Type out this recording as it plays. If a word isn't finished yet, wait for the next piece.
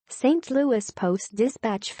St. Louis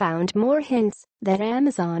Post-Dispatch found more hints that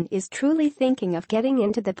Amazon is truly thinking of getting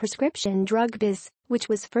into the prescription drug biz, which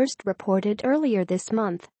was first reported earlier this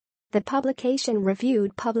month. The publication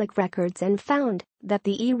reviewed public records and found that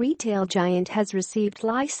the e-retail giant has received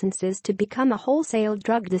licenses to become a wholesale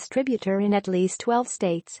drug distributor in at least 12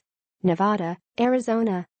 states: Nevada,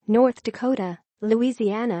 Arizona, North Dakota,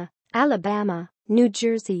 Louisiana, Alabama, New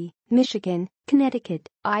Jersey, Michigan, Connecticut,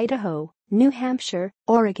 Idaho, New Hampshire,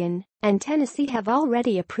 Oregon, and Tennessee have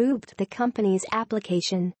already approved the company's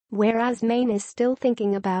application, whereas Maine is still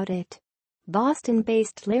thinking about it.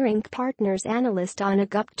 Boston-based Leerink Partners analyst Anna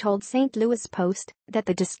Gupp told St. Louis Post that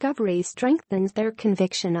the discovery strengthens their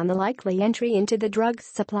conviction on the likely entry into the drugs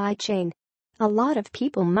supply chain. A lot of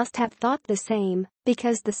people must have thought the same,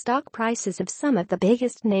 because the stock prices of some of the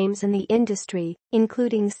biggest names in the industry,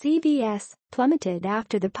 including CVS, plummeted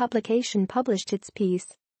after the publication published its piece.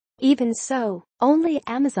 Even so, only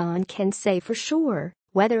Amazon can say for sure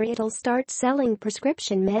whether it'll start selling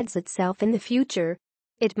prescription meds itself in the future.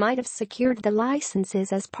 It might have secured the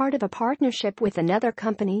licenses as part of a partnership with another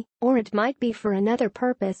company, or it might be for another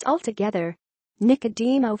purpose altogether.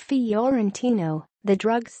 Nicodemo Fiorentino, the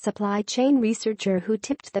drugs supply chain researcher who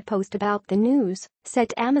tipped the Post about the news,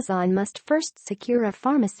 said Amazon must first secure a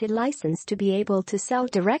pharmacy license to be able to sell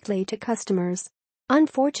directly to customers.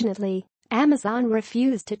 Unfortunately, Amazon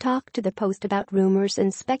refused to talk to the Post about rumors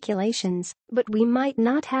and speculations, but we might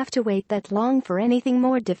not have to wait that long for anything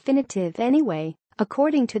more definitive anyway.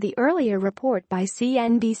 According to the earlier report by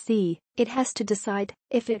CNBC, it has to decide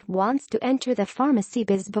if it wants to enter the pharmacy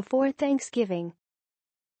biz before Thanksgiving.